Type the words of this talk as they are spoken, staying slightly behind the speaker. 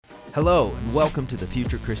Hello, and welcome to the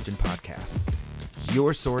Future Christian Podcast,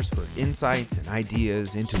 your source for insights and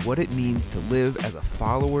ideas into what it means to live as a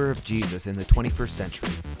follower of Jesus in the 21st century.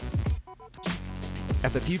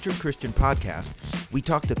 At the Future Christian Podcast, we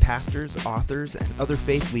talk to pastors, authors, and other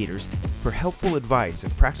faith leaders for helpful advice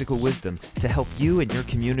and practical wisdom to help you and your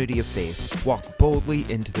community of faith walk boldly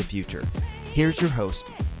into the future. Here's your host,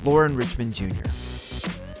 Lauren Richmond Jr.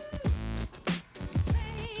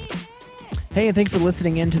 Hey, and thanks for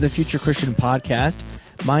listening in to the Future Christian Podcast.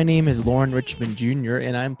 My name is Lauren Richmond Jr.,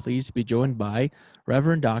 and I'm pleased to be joined by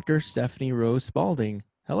Reverend Dr. Stephany Rose Spaulding.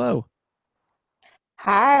 Hello.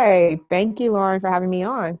 Hi. Thank you, Lauren, for having me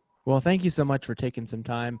on. Well, thank you so much for taking some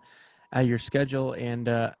time out of your schedule, and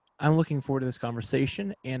I'm looking forward to this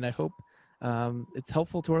conversation, and I hope it's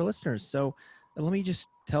helpful to our listeners. So let me just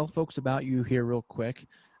tell folks about you here real quick.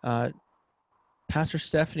 Pastor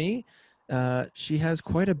Stephany, she has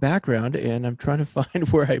quite a background, and I'm trying to find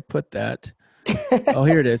where I put that. Oh,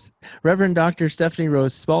 here it is. Reverend Dr. Stephany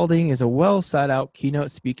Rose Spaulding is a well-sought-out keynote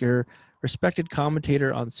speaker, respected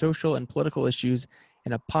commentator on social and political issues,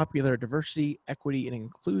 and a popular diversity, equity, and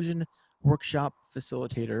inclusion workshop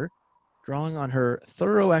facilitator. Drawing on her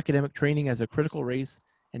thorough academic training as a critical race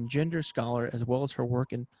and gender scholar, as well as her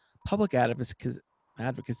work in public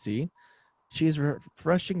advocacy, she is a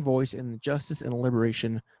refreshing voice in justice and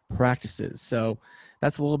liberation practices. So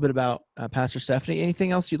that's a little bit about Pastor Stephany.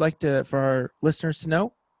 Anything else you'd like for our listeners to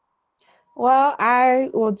know? Well, I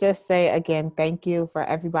will just say again, thank you for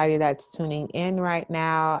everybody that's tuning in right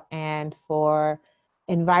now and for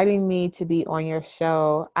inviting me to be on your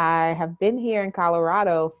show. I have been here in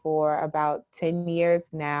Colorado for about 10 years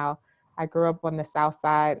now. I grew up on the south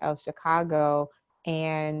side of Chicago,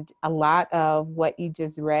 and a lot of what you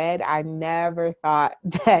just read, I never thought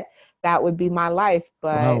that would be my life.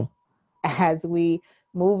 But Wow. as we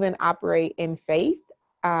move and operate in faith,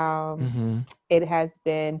 it has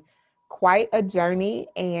been quite a journey.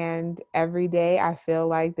 And every day I feel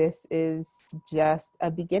like this is just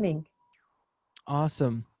a beginning.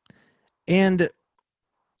 Awesome. And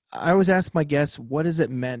I always ask my guests, what has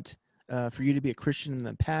it meant for you to be a Christian in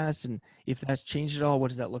the past? And if that's changed at all, what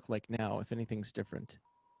does that look like now, if anything's different?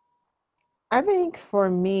 I think for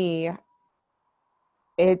me,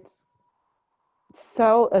 it's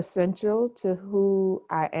so essential to who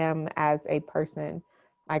I am as a person.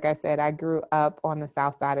 Like I said, I grew up on the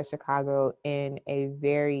south side of Chicago in a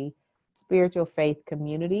very spiritual faith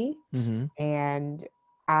community. And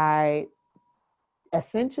I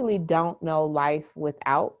essentially don't know life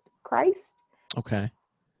without Christ. Okay.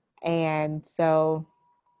 And so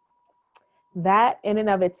that in and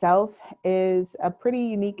of itself is a pretty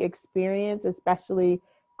unique experience, especially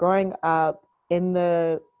growing up in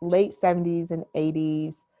the late 70s and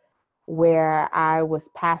 80s, where I was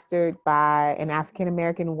pastored by an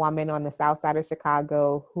African-American woman on the south side of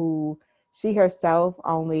Chicago who she herself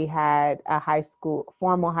only had a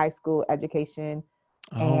formal high school education,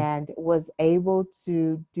 and was able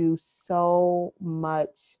to do so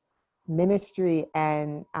much ministry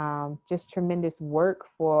and just tremendous work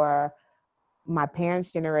for my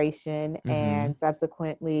parents' generation and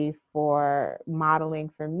subsequently for modeling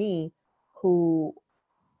for me, who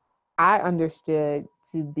I understood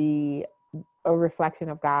to be a reflection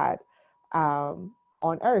of God on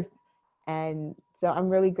earth. And so I'm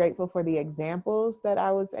really grateful for the examples that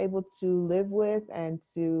I was able to live with and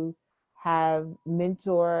to have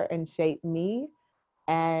mentor and shape me.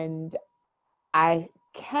 And I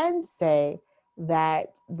can say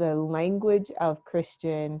that the language of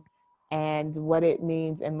Christian and what it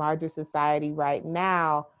means in larger society right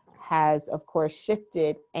now has, of course,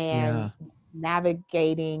 shifted, and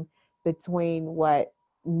navigating between what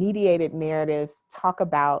mediated narratives talk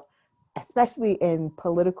about, especially in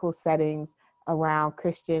political settings around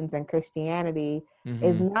Christians and Christianity,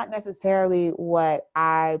 is not necessarily what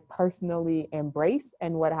I personally embrace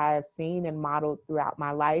and what I have seen and modeled throughout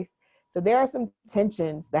my life. So there are some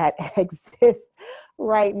tensions that exist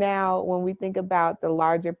right now when we think about the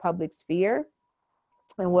larger public sphere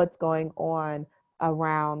and what's going on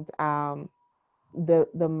around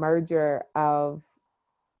the merger of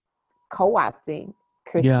co-opting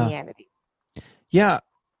Christianity. Yeah.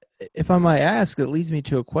 If I might ask, it leads me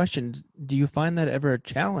to a question. Do you find that ever a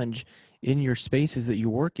challenge in your spaces that you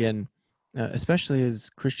work in, especially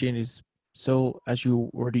as Christianity is so, as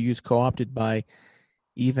you were to use, co-opted by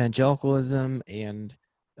evangelicalism and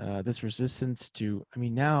this resistance to,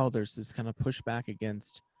 now there's this kind of pushback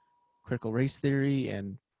against critical race theory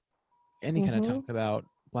and any kind of talk about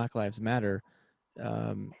Black Lives Matter.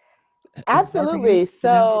 Absolutely.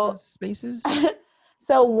 So spaces?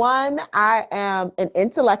 So one, I am an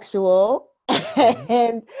intellectual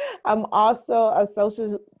and I'm also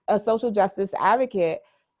a social justice advocate.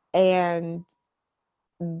 And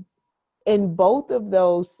in both of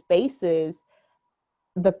those spaces,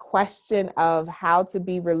 the question of how to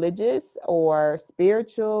be religious or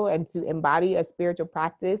spiritual and to embody a spiritual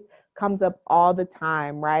practice comes up all the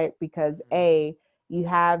time, right? Because you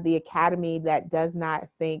have the academy that does not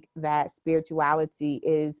think that spirituality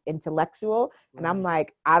is intellectual. And I'm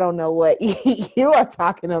like, I don't know what you are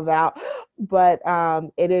talking about, but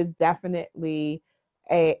it is definitely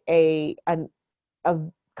a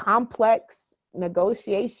complex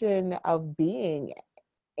negotiation of being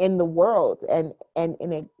in the world and in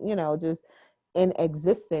a, just in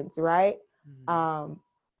existence, right?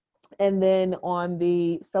 And then on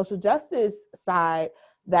the social justice side,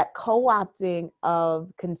 that co-opting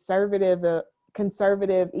of conservative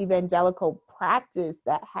evangelical practice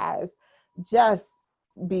that has just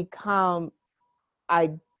become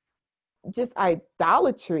just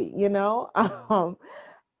idolatry, in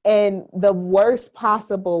the worst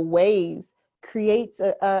possible ways, creates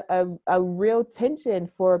a real tension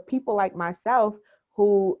for people like myself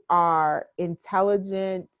who are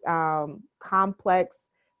intelligent,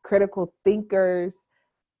 complex, critical thinkers,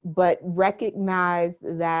 but recognize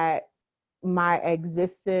that my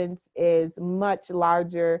existence is much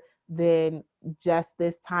larger than just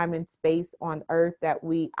this time and space on earth that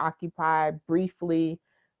we occupy briefly,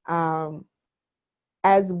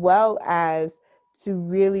 as well as to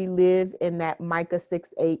really live in that Micah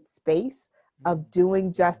 6:8 space of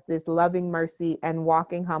doing justice, loving mercy, and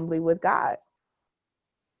walking humbly with God.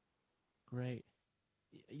 Great.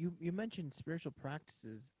 You mentioned spiritual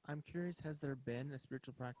practices. I'm curious, has there been a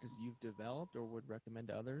spiritual practice you've developed or would recommend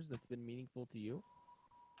to others that's been meaningful to you?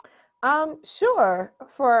 Sure.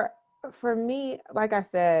 For me, like I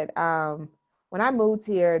said, when I moved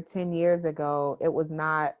here 10 years ago, it was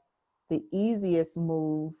not the easiest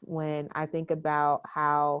move when I think about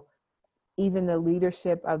how even the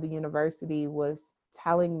leadership of the university was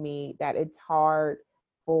telling me that it's hard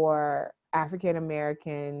for African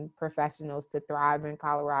American professionals to thrive in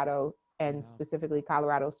Colorado and specifically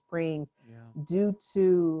Colorado Springs due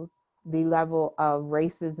to the level of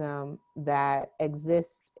racism that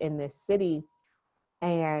exists in this city.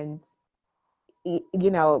 And,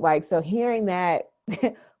 so hearing that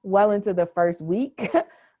well into the first week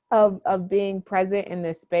of being present in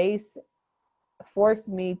this space forced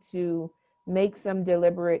me to make some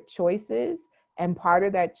deliberate choices. And part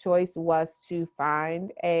of that choice was to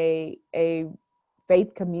find a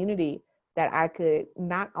faith community that I could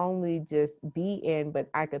not only just be in, but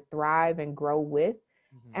I could thrive and grow with.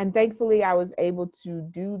 And thankfully, I was able to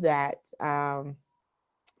do that.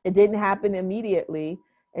 It didn't happen immediately.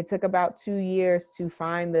 It took about 2 years to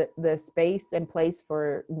find the space and place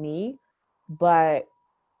for me, but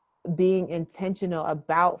being intentional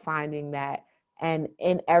about finding that. And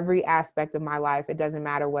in every aspect of my life, it doesn't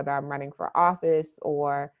matter whether I'm running for office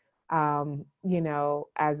or,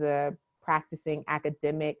 as a practicing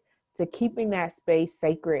academic, to keeping that space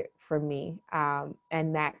sacred for me,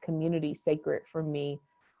 and that community sacred for me.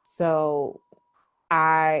 So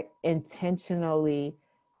I intentionally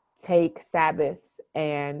take Sabbaths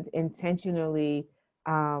and intentionally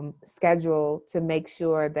schedule to make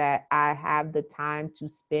sure that I have the time to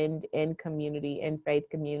spend in community, in faith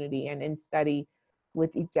community, and in study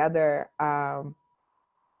with each other,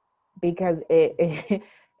 because it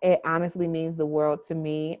honestly means the world to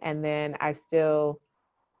me. And then I still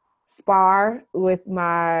spar with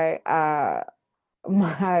my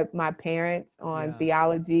my parents on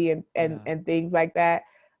theology and things like that.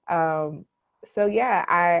 So yeah,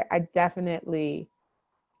 I definitely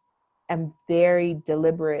am very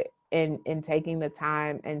deliberate in taking the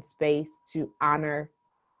time and space to honor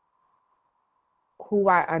who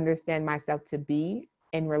I understand myself to be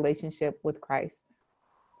in relationship with Christ.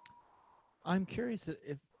 I'm curious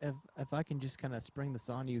if I can just kind of spring this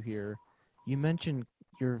on you here. You mentioned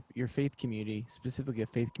your faith community, specifically a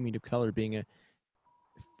faith community of color, being a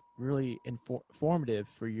really informative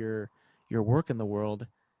for your work in the world.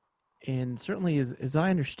 And certainly, as I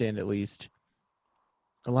understand at least,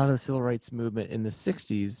 a lot of the civil rights movement in the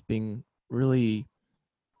 60s being really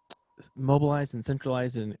mobilized and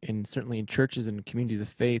centralized in certainly in churches and communities of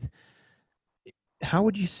faith. How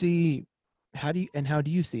do you see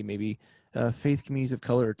maybe faith communities of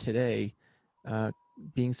color today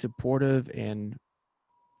being supportive and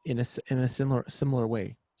in a similar way?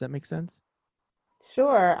 Does that make sense?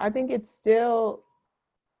 Sure. I think it's still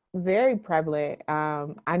very prevalent.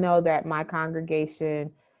 I know that my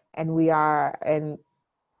congregation, and we are in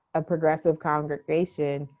a progressive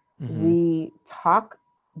congregation, we talk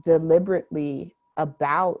deliberately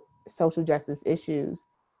about social justice issues.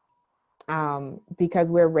 Because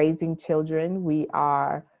we're raising children, we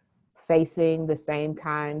are facing the same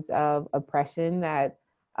kinds of oppression that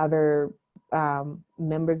other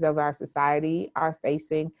members of our society are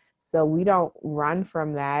facing. So we don't run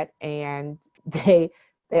from that. And they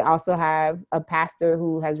also have a pastor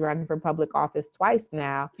who has run for public office twice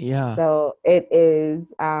now. Yeah. So it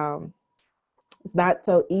is it's not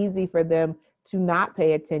so easy for them to not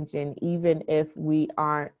pay attention, even if we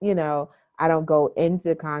aren't, I don't go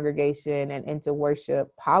into congregation and into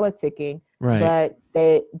worship politicking, Right. but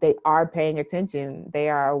they are paying attention. They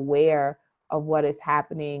are aware of what is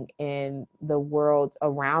happening in the world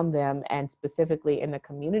around them and specifically in the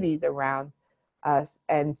communities around us.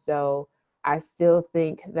 And so I still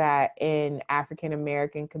think that in African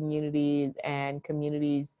American communities and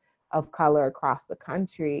communities of color across the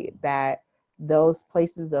country, that those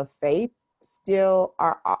places of faith still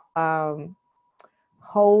are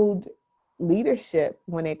hold leadership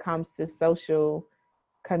when it comes to social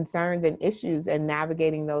concerns and issues and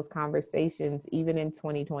navigating those conversations, even in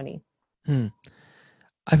 2020.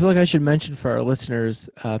 I feel like I should mention for our listeners,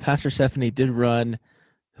 Pastor Stephany did run,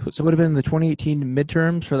 so it would have been the 2018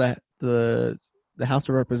 midterms for the House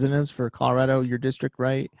of Representatives for Colorado, your district,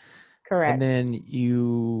 right? Correct. And then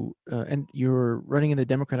you're running in the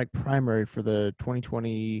Democratic primary for the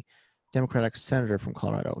 2020 Democratic Senator from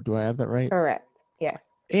Colorado. Do I have that right? Correct. Yes.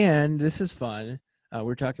 And this is fun. We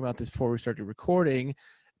were talking about this before we started recording.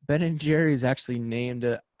 Ben & Jerry's actually named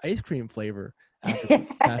an ice cream flavor after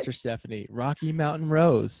Pastor Stephany, Rocky Mountain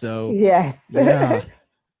Rose. So yes. Yeah.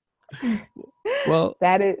 Well,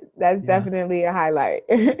 that's definitely a highlight.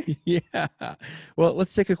 Yeah. Well,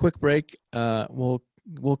 let's take a quick break.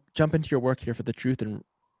 We'll jump into your work here for the Truth and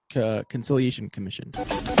Conciliation Commission.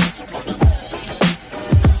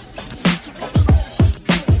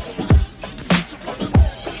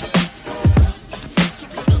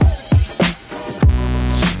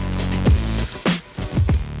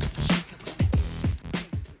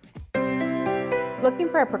 Looking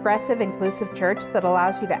for a progressive, inclusive church that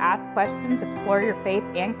allows you to ask questions, explore your faith,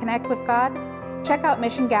 and connect with God? Check out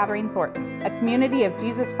Mission Gathering Thornton, a community of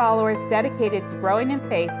Jesus followers dedicated to growing in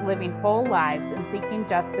faith, living whole lives, and seeking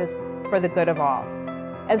justice for the good of all.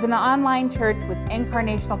 As an online church with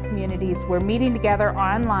incarnational communities, we're meeting together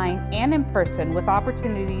online and in person with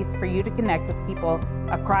opportunities for you to connect with people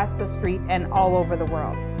across the street and all over the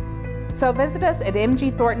world. So visit us at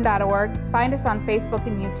mgthornton.org, find us on Facebook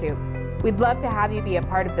and YouTube. We'd love to have you be a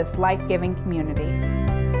part of this life-giving community.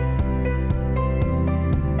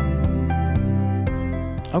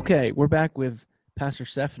 Okay, we're back with Pastor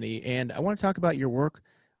Stephany, and I want to talk about your work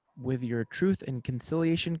with your Truth and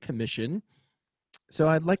Conciliation Commission. So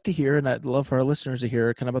I'd like to hear, and I'd love for our listeners to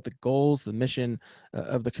hear, kind of about the goals, the mission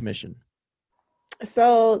of the commission.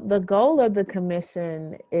 So the goal of the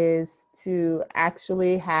commission is to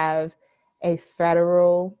actually have a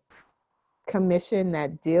federal commission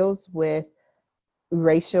that deals with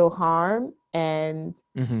racial harm and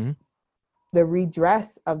the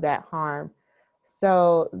redress of that harm.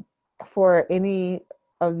 So for any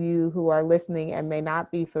of you who are listening and may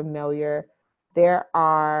not be familiar, there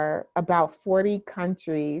are about 40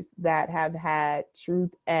 countries that have had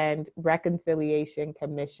truth and reconciliation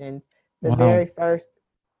commissions. The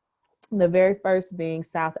very first being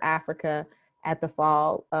South Africa at the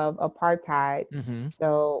fall of apartheid.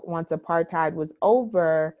 So once apartheid was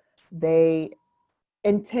over, they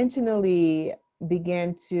intentionally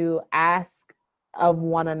began to ask of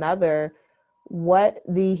one another what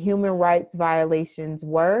the human rights violations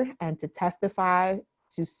were and to testify,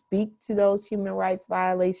 to speak to those human rights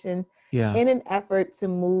violations in an effort to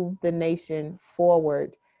move the nation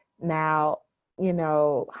forward. Now,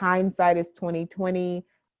 hindsight is 2020.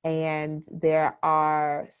 And there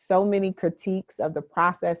are so many critiques of the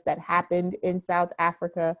process that happened in South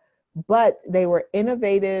Africa, but they were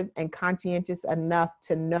innovative and conscientious enough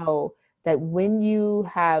to know that when you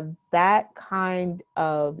have that kind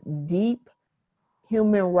of deep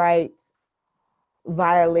human rights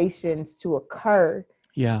violations to occur,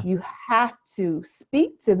 you have to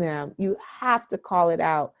speak to them. You have to call it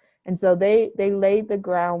out. And so they laid the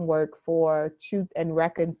groundwork for truth and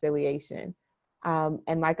reconciliation.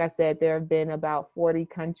 And like I said, there have been about 40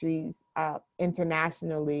 countries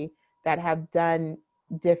internationally that have done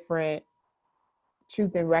different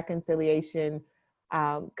truth and reconciliation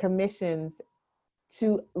commissions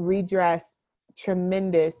to redress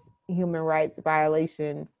tremendous human rights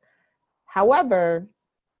violations. However,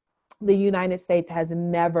 the United States has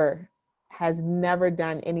never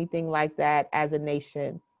done anything like that as a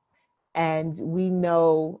nation. And we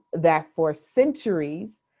know that for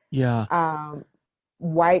centuries,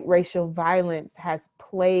 white racial violence has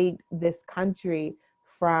plagued this country,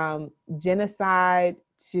 from genocide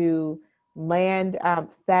to land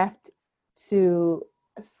theft to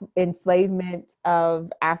enslavement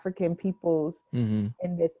of African peoples in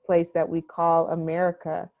this place that we call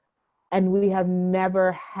America. And we have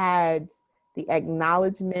never had the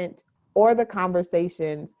acknowledgement or the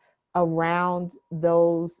conversations around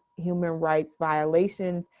those human rights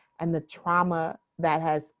violations and the trauma that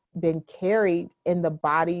has been carried in the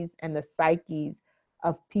bodies and the psyches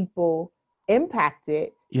of people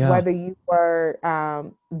impacted, whether you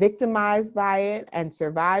were victimized by it and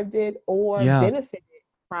survived it or benefited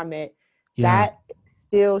from it. That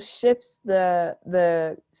still shifts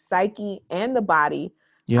the psyche and the body.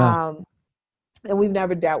 And we've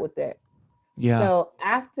never dealt with it. So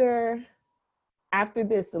after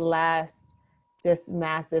this last just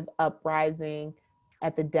massive uprising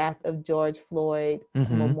at the death of George Floyd,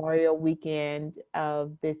 Memorial Weekend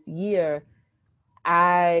of this year,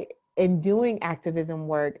 in doing activism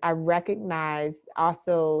work, I recognized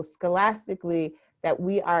also scholastically that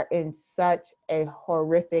we are in such a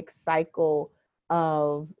horrific cycle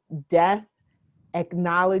of death,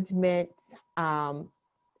 acknowledgement,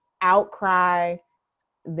 outcry,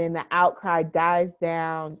 then the outcry dies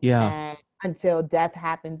down and until death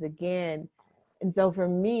happens again. And so for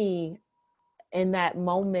me, in that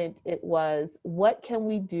moment, it was, what can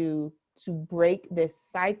we do to break this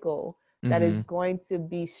cycle that is going to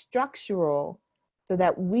be structural, so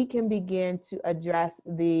that we can begin to address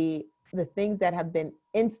the things that have been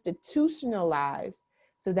institutionalized,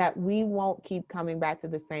 so that we won't keep coming back to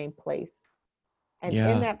the same place. And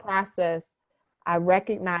in that process, I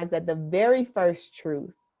recognize that the very first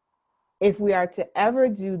truth, if we are to ever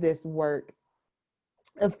do this work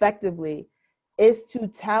effectively, is to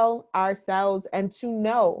tell ourselves and to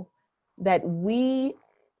know that we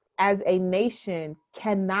as a nation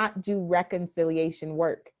cannot do reconciliation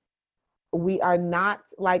work. We are not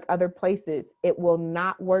like other places. It will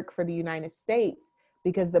not work for the United States,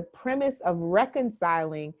 because the premise of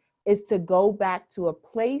reconciling is to go back to a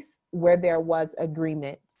place where there was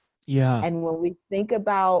agreement. And when we think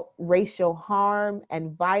about racial harm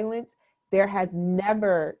and violence, there has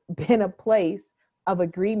never been a place of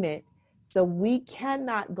agreement. So we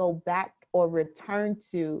cannot go back or return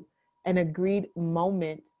to an agreed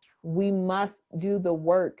moment. We must do the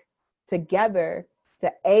work together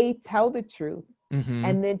to tell the truth,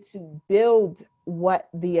 and then to build what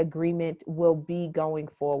the agreement will be going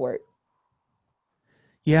forward.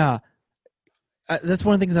 That's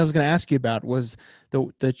one of the things I was going to ask you about, was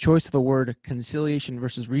the choice of the word conciliation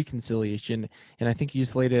versus reconciliation. And I think you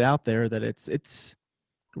just laid it out there that it's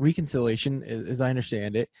reconciliation, as I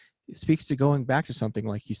understand it, speaks to going back to something,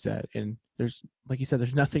 like you said. And there's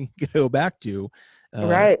nothing to go back to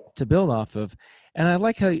build off of. And I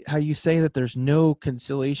like how you say that there's no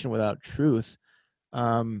conciliation without truth.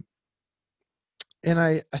 And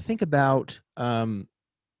I think about like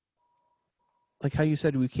how you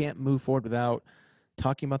said we can't move forward without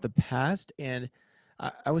talking about the past. And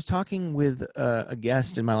I was talking with a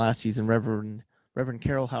guest in my last season, Reverend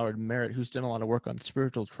Carol Howard Merritt, who's done a lot of work on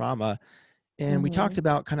spiritual trauma. And we talked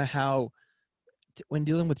about kind of how when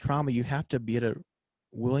dealing with trauma, you have to be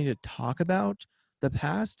willing to talk about the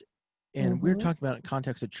past. And we were talking about it in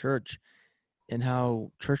context of church, and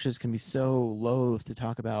how churches can be so loath to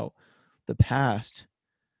talk about the past.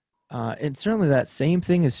 And certainly that same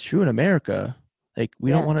thing is true in America. Like,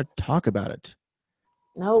 we don't want to talk about it.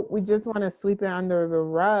 No, we just want to sweep it under the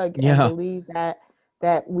rug and believe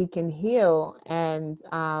that we can heal. And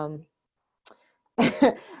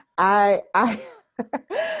I've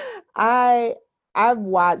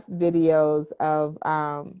watched videos of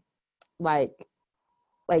like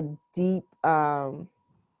deep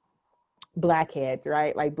blackheads,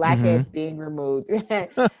 right? Like blackheads being removed.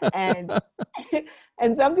 and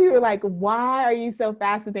and some people are like, why are you so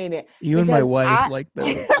fascinated? You and my wife like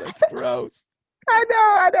those. That's gross.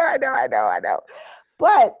 I know.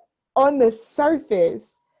 But on the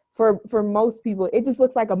surface, for most people, it just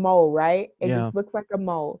looks like a mole, right? It just looks like a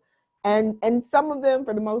mole. And some of them,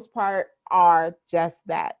 for the most part, are just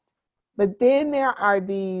that. But then there are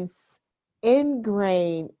these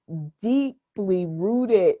ingrained, deeply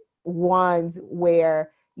rooted ones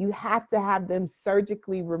where you have to have them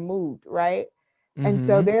surgically removed, right? And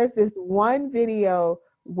so there's this one video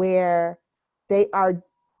where they are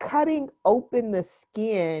cutting open the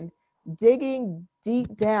skin, digging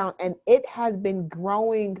deep down, and it has been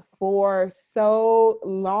growing for so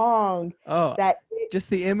long that just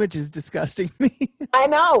the image is disgusting me. I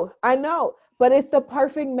know, but it's the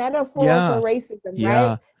perfect metaphor for racism,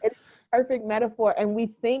 right? It's a perfect metaphor. And we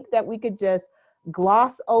think that we could just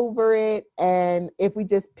gloss over it, and if we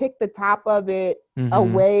just pick the top of it Mm-hmm.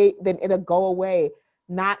 away, then it'll go away,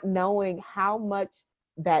 not knowing how much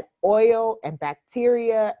that oil and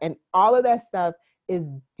bacteria and all of that stuff is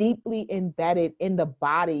deeply embedded in the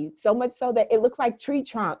body, so much so that it looks like tree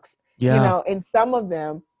trunks, Yeah. in some of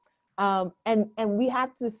them. And we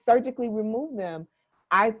have to surgically remove them.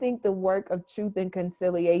 I think the work of truth and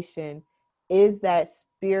conciliation is that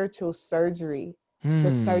spiritual surgery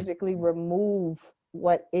to surgically remove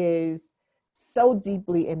what is so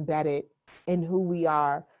deeply embedded in who we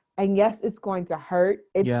are. And yes, it's going to hurt.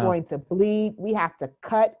 It's Yeah. going to bleed. We have to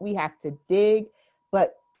cut. We have to dig.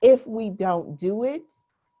 But if we don't do it,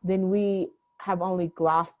 then we have only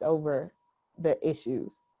glossed over the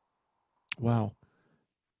issues. Wow.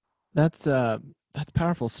 That's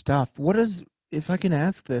powerful stuff. If I can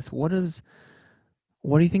ask this, what do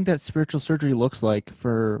you think that spiritual surgery looks like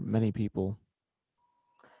for many people?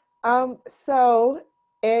 So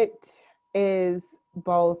it is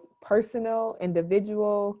both personal,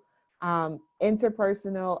 individual,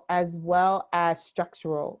 interpersonal, as well as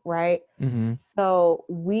structural, right? Mm-hmm. So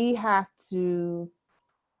we have to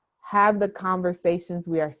have the conversations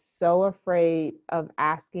we are so afraid of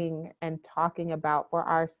asking and talking about for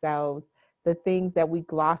ourselves, the things that we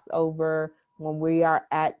gloss over when we are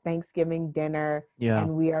at Thanksgiving dinner, Yeah.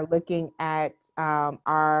 and we are looking at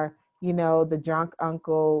our, the drunk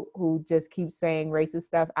uncle who just keeps saying racist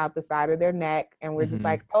stuff out the side of their neck. And we're just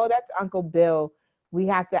like, oh, that's Uncle Bill. We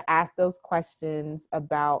have to ask those questions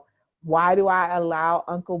about, why do I allow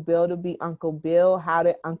Uncle Bill to be Uncle Bill? How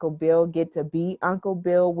did Uncle Bill get to be Uncle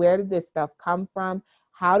Bill? Where did this stuff come from?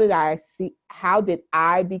 How did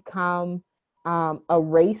I become a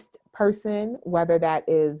raced person, whether that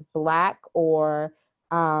is Black or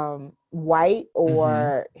white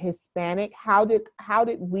or Hispanic? How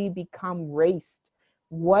did we become raced?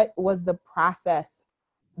 What was the process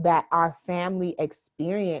that our family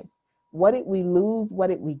experienced? What did we lose? What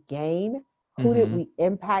did we gain? Who did we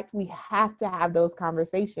impact? We have to have those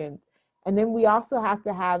conversations. And then we also have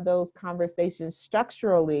to have those conversations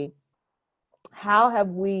structurally. How have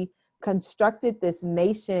we constructed this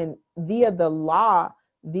nation via the law,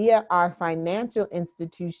 via our financial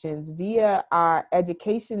institutions, via our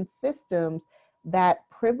education systems that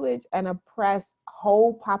privilege and oppress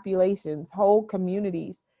whole populations, whole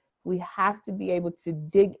communities? We have to be able to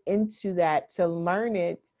dig into that, to learn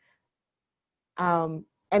it,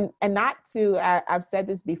 and not to, I've said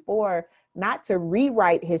this before, not to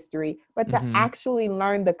rewrite history, but to actually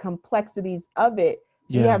learn the complexities of it.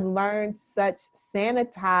 We have learned such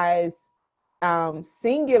sanitized,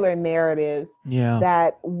 singular narratives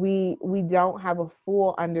that we don't have a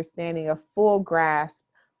full understanding, a full grasp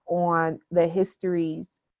on the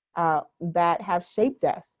histories that have shaped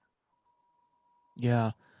us.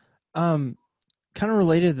 Yeah. Kind of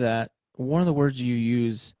related to that, one of the words you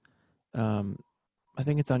use, I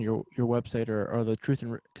think it's on your website or the Truth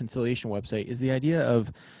and Conciliation website, is the idea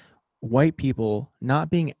of white people not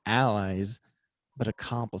being allies but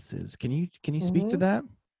accomplices. Can you speak to that?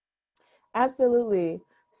 Absolutely.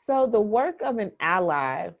 So the work of an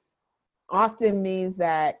ally often means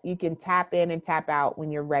that you can tap in and tap out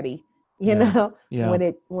when you're ready, when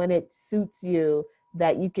it suits you,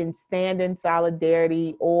 that you can stand in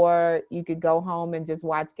solidarity, or you could go home and just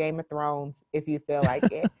watch Game of Thrones if you feel like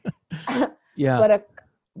it.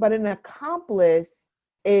 But an accomplice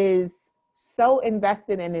is so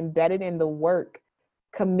invested and embedded in the work,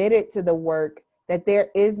 committed to the work, that there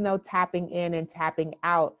is no tapping in and tapping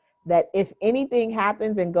out. That if anything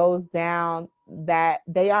happens and goes down, that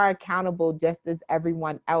they are accountable just as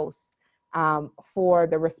everyone else for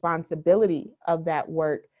the responsibility of that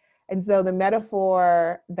work. And so the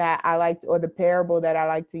metaphor that I like to, or the parable that I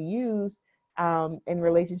like to use in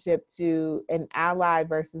relationship to an ally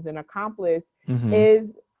versus an accomplice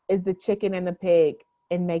is the chicken and the pig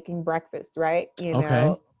in making breakfast, right?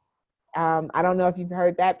 I don't know if you've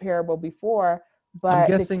heard that parable before, but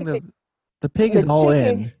I'm guessing the pig is all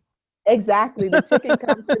in. Exactly. The chicken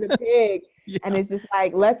comes to the pig and it's just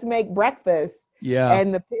like, let's make breakfast. Yeah.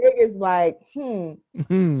 And the pig is like,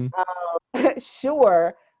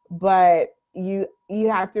 sure. But you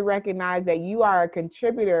have to recognize that you are a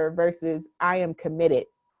contributor versus I am committed.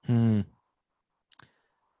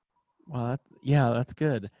 Well, that's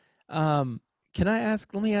good. Let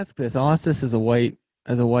me ask this. I'll ask this as a white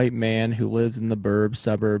man who lives in the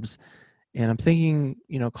suburbs. And I'm thinking,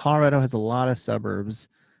 Colorado has a lot of suburbs,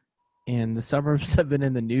 and the suburbs have been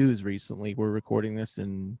in the news recently. We're recording this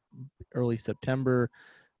in early September.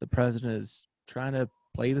 The president is trying to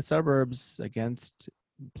play the suburbs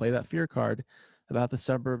play that fear card about the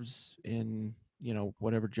suburbs in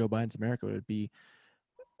whatever Joe Biden's America would be.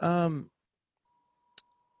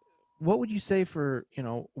 What would you say for,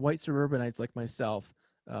 white suburbanites like myself,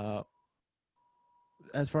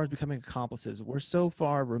 as far as becoming accomplices? We're so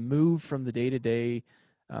far removed from the day-to-day.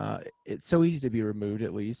 It's so easy to be removed,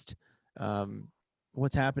 at least.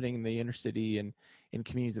 What's happening in the inner city and in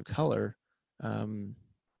communities of color.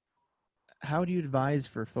 How do you advise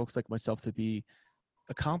for folks like myself to be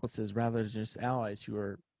accomplices rather than just allies who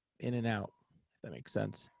are in and out, if that makes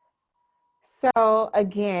sense? So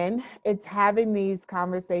again, it's having these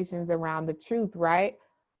conversations around the truth, right?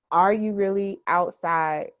 Are you really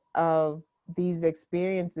outside of these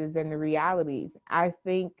experiences and the realities? I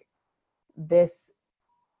think this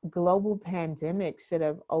global pandemic should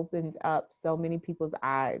have opened up so many people's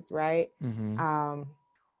eyes, right? Mm-hmm.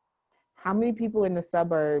 How many people in the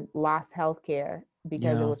suburb lost healthcare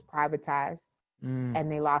because it was privatized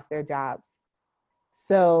and they lost their jobs?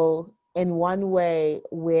 So in one way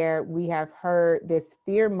where we have heard this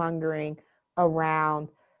fear mongering around,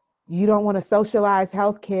 you don't want to socialize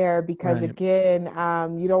healthcare because again,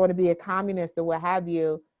 you don't want to be a communist or what have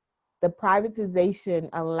you. The privatization,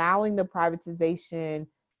 allowing the privatization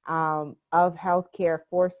of healthcare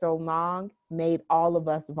for so long made all of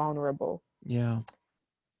us vulnerable. Yeah.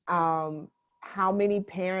 How many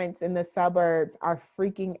parents in the suburbs are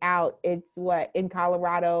freaking out? It's in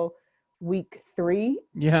Colorado, week 3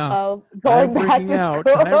 of going back to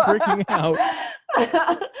school. I'm freaking out.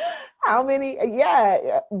 How many?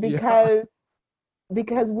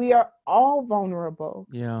 Because we are all vulnerable.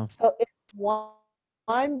 Yeah. So if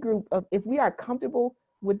we are comfortable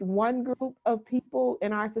with one group of people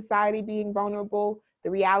in our society being vulnerable, the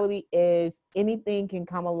reality is anything can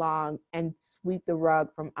come along and sweep the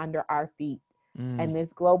rug from under our feet. And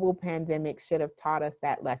this global pandemic should have taught us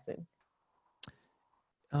that lesson.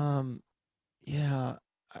 Yeah,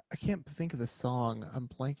 I can't think of the song. I'm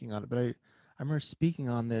blanking on it, but I remember speaking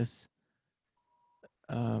on this.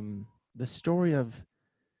 The story of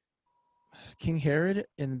King Herod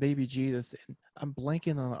and baby Jesus. And I'm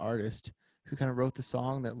blanking on the artist who kind of wrote the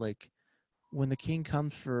song that, like, when the king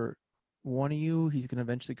comes for one of you, he's going to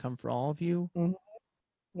eventually come for all of you. Mm-hmm.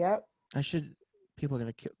 Yep. People are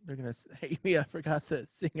going to they're going to hate me. I forgot the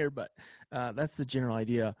singer, but that's the general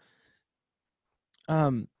idea.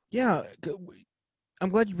 Yeah, I'm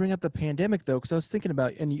glad you bring up the pandemic, though, because I was thinking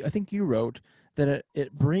about, and I think you wrote that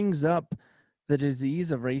it brings up the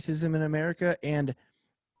disease of racism in America. And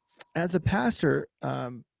as a pastor,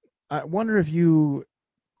 I wonder if you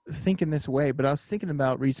think in this way, but I was thinking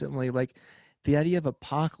about recently, like, the idea of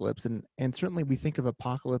apocalypse, and certainly we think of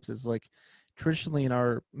apocalypse as, like, traditionally in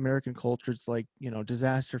our American culture, it's like,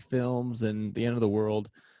 disaster films and the end of the world.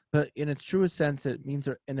 But in its truest sense, it means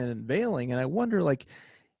an unveiling. And I wonder, like,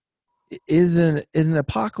 is an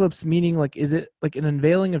apocalypse meaning, like, is it like an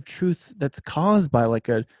unveiling of truth that's caused by, like,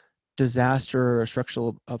 a disaster or a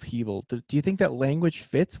structural upheaval? Do you think that language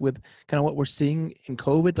fits with kind of what we're seeing in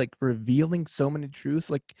COVID, like revealing so many truths,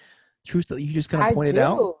 like truths that you just kind of pointed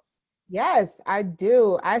out? Yes, I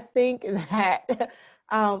do. I think that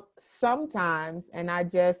sometimes, and I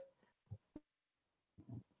just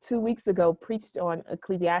 2 weeks ago preached on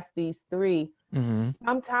Ecclesiastes 3. Mm-hmm.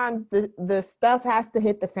 Sometimes the stuff has to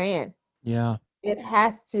hit the fan. Yeah. It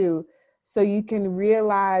has to, so you can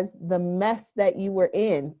realize the mess that you were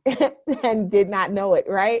in and did not know it,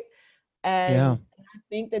 right? And I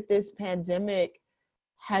think that this pandemic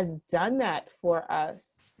has done that for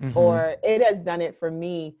us, or it has done it for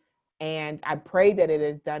me. And I pray that it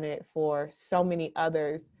has done it for so many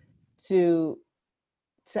others, to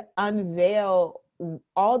unveil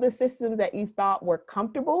all the systems that you thought were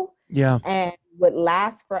comfortable and would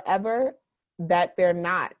last forever, that they're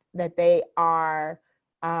not, that they are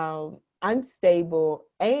unstable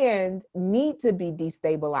and need to be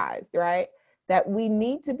destabilized, right? That we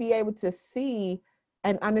need to be able to see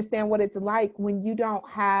and understand what it's like when you don't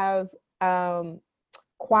have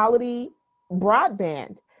quality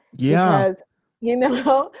broadband. Because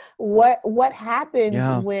what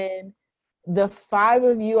happens when the 5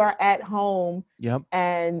 of you are at home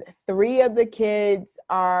and 3 of the kids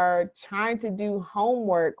are trying to do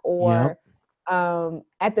homework or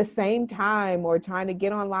at the same time, or trying to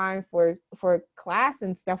get online for class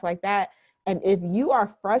and stuff like that. And if you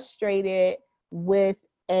are frustrated with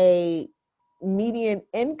a median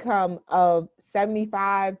income of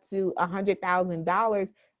 $75,000 to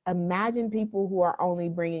 $100,000, imagine people who are only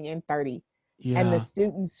bringing in 30, and the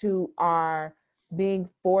students who are being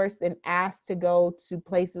forced and asked to go to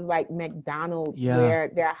places like McDonald's where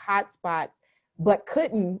there are hot spots, but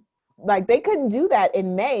they couldn't do that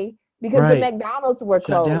in May because the McDonald's were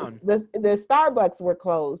closed. The Starbucks were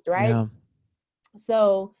closed, right?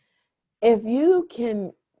 So if you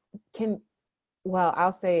can well,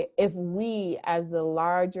 I'll say if we as the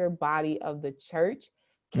larger body of the church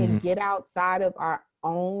can Mm-hmm. get outside of our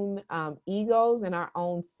own egos and our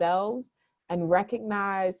own selves and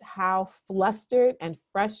recognize how flustered and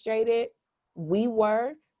frustrated we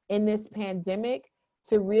were in this pandemic,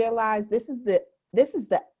 to realize this is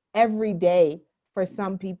the everyday for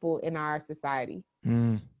some people in our society.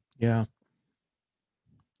 Yeah.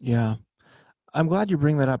 Yeah. I'm glad you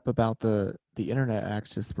bring that up about the internet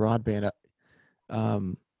access, broadband.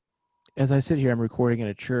 Um, as I sit here, I'm recording in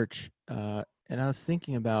a church, and I was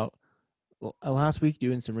thinking about last week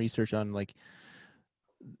doing some research on like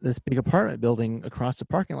this big apartment building across the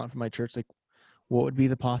parking lot from my church. Like, what would be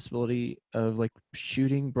the possibility of like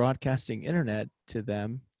shooting, broadcasting internet to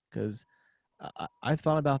them? Because I've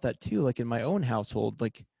thought about that too. Like in my own household,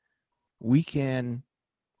 like we can,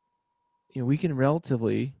 we can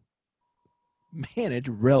relatively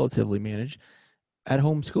manage at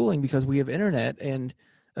home schooling because we have internet and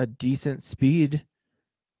a decent speed.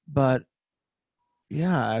 But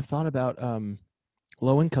yeah, I've thought about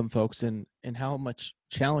low income folks and how much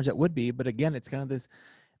challenge that would be. But again, it's kind of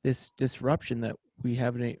this disruption that we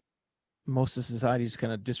have in most of society is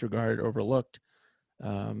kind of disregarded, overlooked.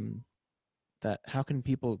 Um, that how can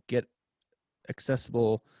people get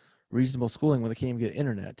accessible, reasonable schooling when they can't even get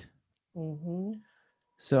internet? Mm-hmm.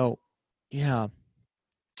 So, yeah.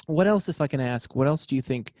 What else, if I can ask, what else do you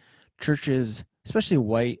think churches, especially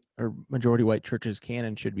white or majority white churches, can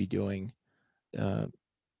and should be doing uh,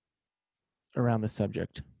 around this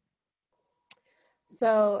subject?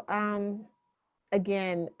 So,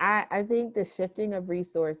 again, I think the shifting of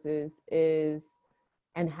resources is,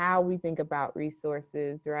 and how we think about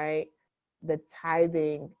resources, right? The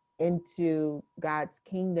tithing into God's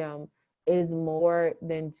kingdom is more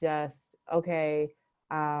than just, okay,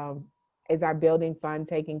 um, is our building fund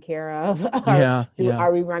taken care of? Or Yeah, yeah.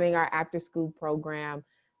 are we running our after school program?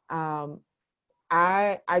 Um,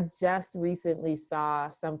 I just recently saw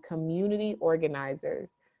some community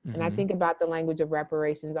organizers, and I Mm-hmm. think about the language of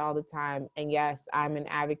reparations all the time. And yes, I'm an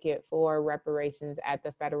advocate for reparations at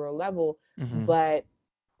the federal level, Mm-hmm. but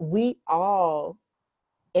we all,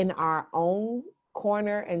 in our own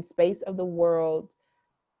corner and space of the world,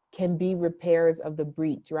 can be repairs of the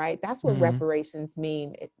breach, right? That's what Mm-hmm. reparations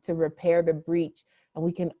mean, to repair the breach. And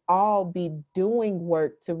we can all be doing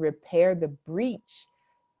work to repair the breach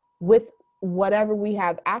with whatever we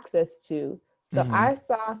have access to. So Mm-hmm. I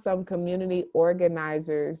saw some community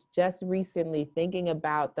organizers just recently thinking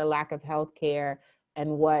about the lack of healthcare and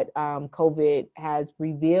what COVID has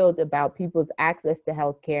revealed about people's access to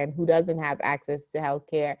healthcare and who doesn't have access to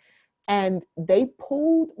healthcare. And they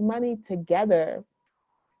pooled money together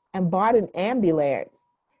and bought an ambulance.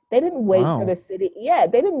 They didn't wait for Wow. the city. Yeah,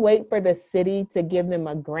 they didn't wait for the city to give them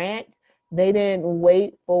a grant. They didn't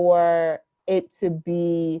wait for it to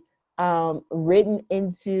be written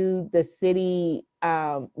into the city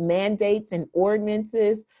mandates and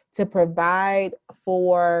ordinances to provide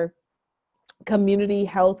for community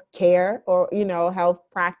health care, or health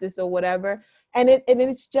practice or whatever. And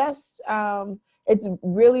it's just it's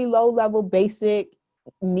really low level basic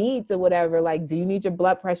needs or whatever. Like, do you need your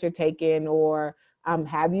blood pressure taken, or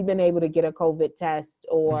have you been able to get a COVID test,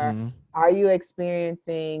 or Mm-hmm. are you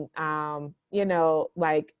experiencing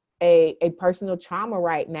like a personal trauma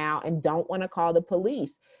right now and don't want to call the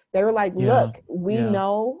police? They were like, Yeah. look, we Yeah.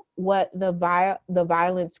 know what the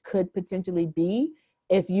violence could potentially be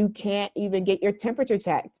if you can't even get your temperature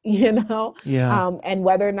checked, Yeah. and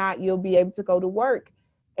whether or not you'll be able to go to work.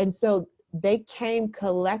 And so they came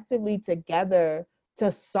collectively together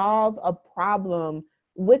to solve a problem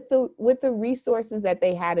with the resources that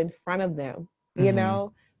they had in front of them, Mm-hmm.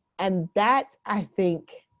 and that, I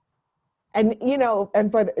think, and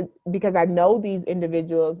and because I know these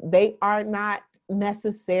individuals, they are not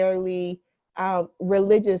necessarily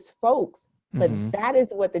religious folks, but Mm-hmm. that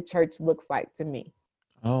is what the church looks like to me.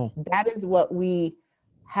 Oh. That is what we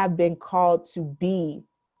have been called to be,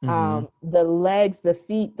 Mm-hmm. the legs, the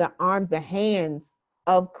feet, the arms, the hands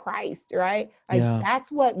of Christ, right? Like, Yeah.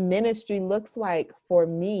 that's what ministry looks like for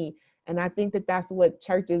me. And I think that that's what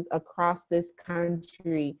churches across this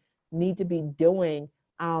country need to be doing,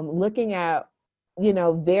 looking at,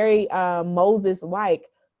 very Moses like,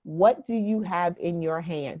 what do you have in your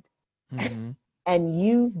hand? Mm-hmm. And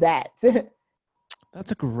use that.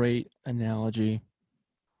 That's a great analogy.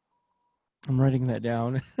 I'm writing that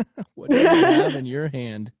down. What do you have in your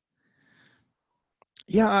hand?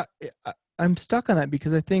 Yeah, I'm stuck on that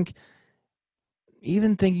because I think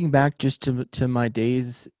even thinking back just to my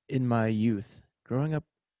days in my youth, growing up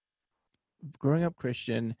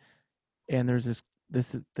Christian, and there's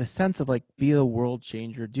this sense of like, be a world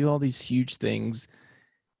changer, do all these huge things.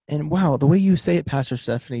 And wow, the way you say it, Pastor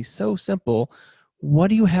Stephany, so simple. What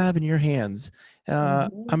do you have in your hands?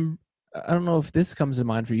 Mhm. I don't know if this comes to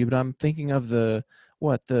mind for you, but I'm thinking of the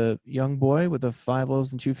young boy with the 5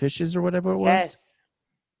 loaves and 2 fishes or whatever it was. Yes.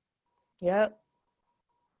 Yep.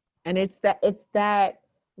 And it's that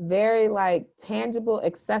very like tangible,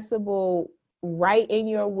 accessible, right in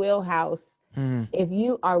your wheelhouse. Hmm. If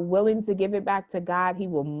you are willing to give it back to God, he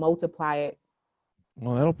will multiply it.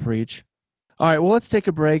 Well, that'll preach. All right, well, let's take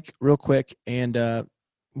a break real quick, and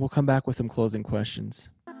we'll come back with some closing questions.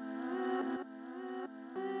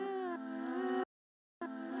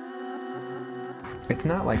 It's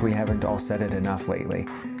not like we haven't all said it enough lately.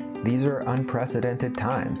 These are unprecedented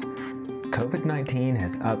times. COVID-19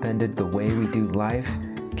 has upended the way we do life,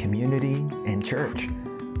 community, and church.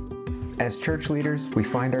 As church leaders, we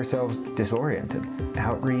find ourselves disoriented.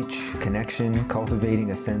 Outreach, connection,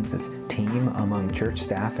 cultivating a sense of team among church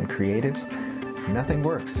staff and creatives, nothing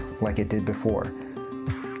works like it did before.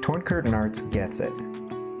 Torn Curtain Arts gets it,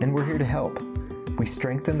 and we're here to help. We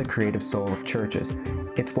strengthen the creative soul of churches.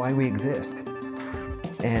 It's why we exist.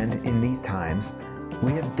 And in these times,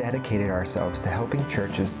 we have dedicated ourselves to helping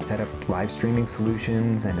churches set up live streaming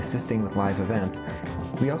solutions and assisting with live events.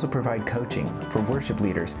 We also provide coaching for worship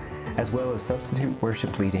leaders, as well as substitute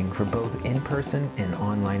worship leading for both in-person and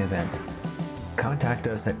online events. Contact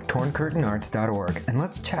us at torncurtainarts.org and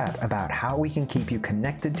let's chat about how we can keep you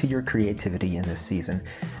connected to your creativity in this season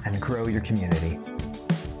and grow your community.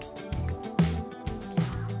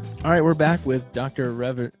 All right, we're back with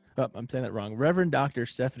Reverend Dr.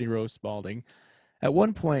 Stephany Rose Spaulding. At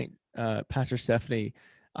one point, Pastor Stephany,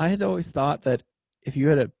 I had always thought that if you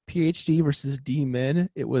had a PhD versus D-Min,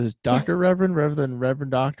 it was Dr. Reverend rather than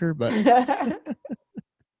Reverend Doctor, but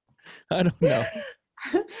I don't know.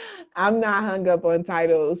 I'm not hung up on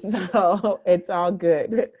titles, so it's all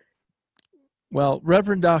good. Well,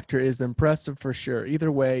 Reverend Doctor is impressive for sure.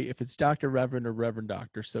 Either way, if it's Dr. Reverend or Reverend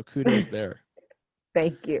Doctor, so kudos there.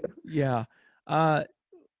 Thank you. Yeah.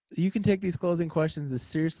 You can take these closing questions as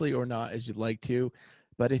seriously or not as you'd like to,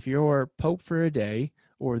 but if you're Pope for a day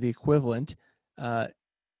or the equivalent,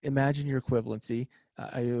 imagine your equivalency.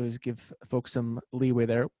 I always give folks some leeway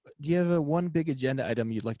there. Do you have one big agenda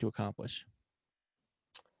item you'd like to accomplish?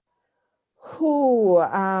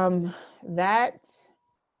 That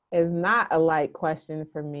is not a light question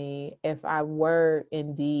for me. If I were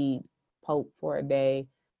indeed Pope for a day,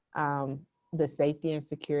 the safety and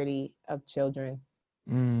security of children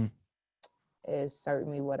is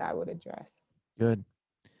certainly what I would address. Good.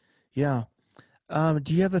 Yeah.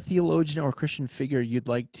 Do you have a theologian or Christian figure you'd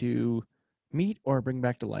like to meet or bring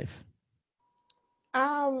back to life?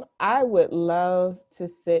 I would love to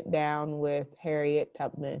sit down with Harriet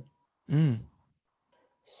Tubman.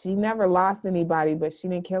 She never lost anybody, but she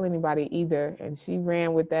didn't kill anybody either. And she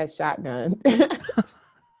ran with that shotgun.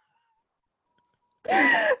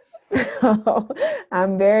 So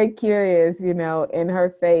I'm very curious, in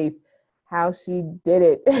her faith, how she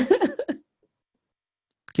did it.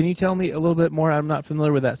 Can you tell me a little bit more? I'm not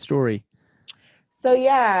familiar with that story. So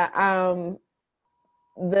yeah,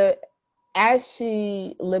 as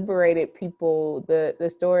she liberated people, the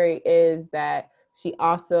story is that she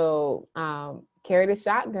also carried a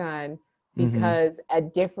shotgun because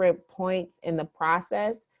at different points in the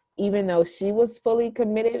process, even though she was fully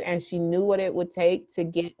committed and she knew what it would take to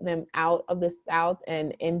get them out of the South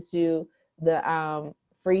and into the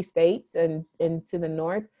free states and into the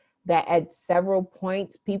North, that at several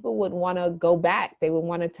points people would want to go back. They would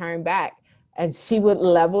want to turn back. And she would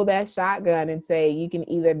level that shotgun and say, you can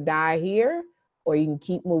either die here or you can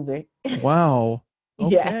keep moving. Wow.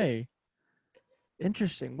 Okay. Yes.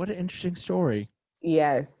 Interesting. What an interesting story.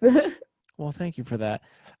 Yes. Well, thank you for that.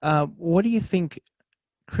 What do you think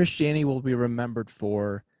Christianity will be remembered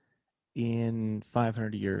for in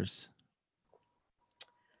 500 years?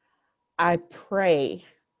 I pray,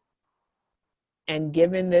 and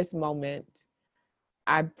given this moment,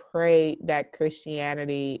 I pray that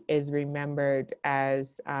Christianity is remembered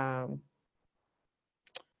as a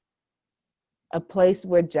place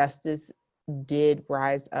where justice did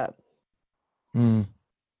rise up,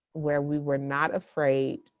 where we were not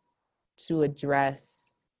afraid to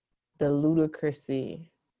address the ludicrousy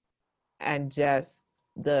and just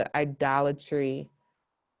the idolatry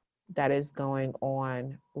that is going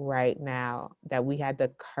on right now, that we had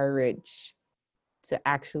the courage to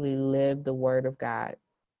actually live the word of God.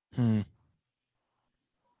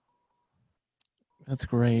 That's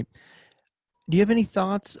great. Do you have any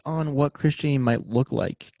thoughts on what Christianity might look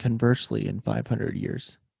like, conversely, in 500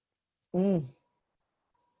 years?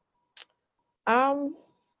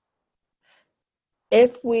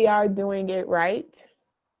 If we are doing it right,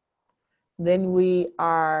 then we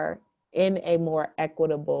are in a more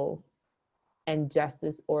equitable and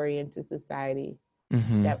justice-oriented society.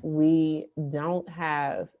 Mm-hmm. That we don't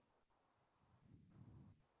have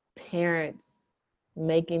parents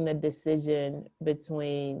making the decision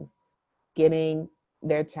between getting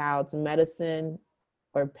their child's medicine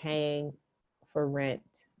or paying for rent.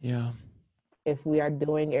 Yeah. If we are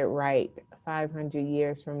doing it right, 500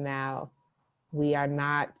 years from now, we are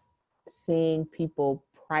not seeing people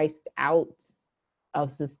priced out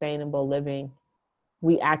of sustainable living.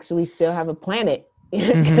 We actually still have a planet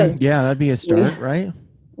because Yeah, that'd be a start, right?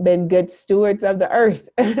 Been good stewards of the earth.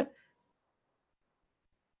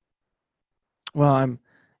 Well, I'm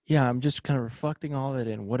just kind of reflecting all that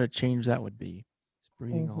in. What a change that would be. Just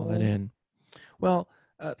breathing all that in. Well,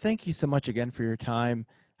 thank you so much again for your time.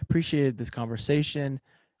 Appreciated this conversation.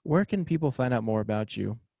 Where can people find out more about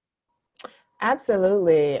you?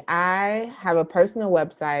 Absolutely. I have a personal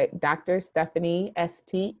website, Dr. Stephany,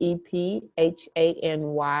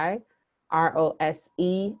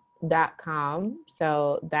 Stephanyrose.com.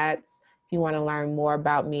 So that's if you want to learn more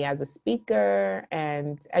about me as a speaker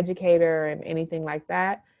and educator and anything like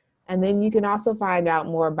that. And then you can also find out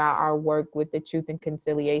more about our work with the Truth and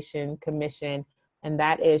Conciliation Commission, and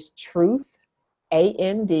that is truth,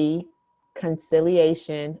 AND,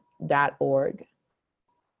 conciliation.org.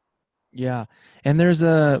 Yeah. And there's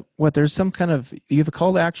some kind of, you have a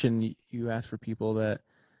call to action you ask for people that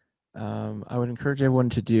I would encourage everyone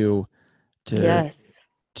to do. Yes.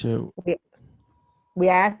 We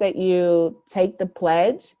ask that you take the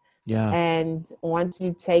pledge. Yeah. And once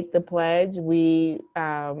you take the pledge, we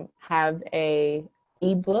have a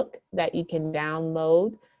ebook that you can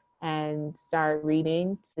download and start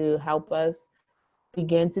reading to help us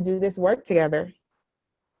begin to do this work together.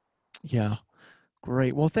 Yeah.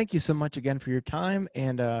 Great. Well, thank you so much again for your time,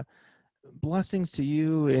 and blessings to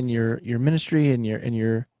you and your ministry and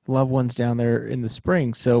your loved ones down there in the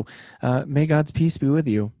spring. So may God's peace be with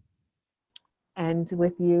you. And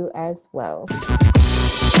with you as well.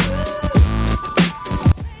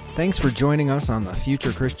 Thanks for joining us on the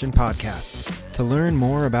Future Christian Podcast. To learn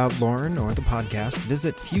more about Lauren or the podcast,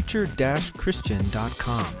 visit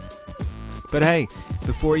future-christian.com. But hey,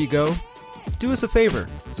 before you go, do us a favor,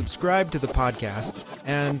 subscribe to the podcast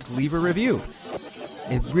and leave a review.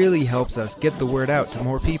 It really helps us get the word out to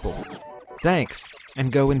more people. Thanks,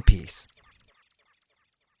 and go in peace.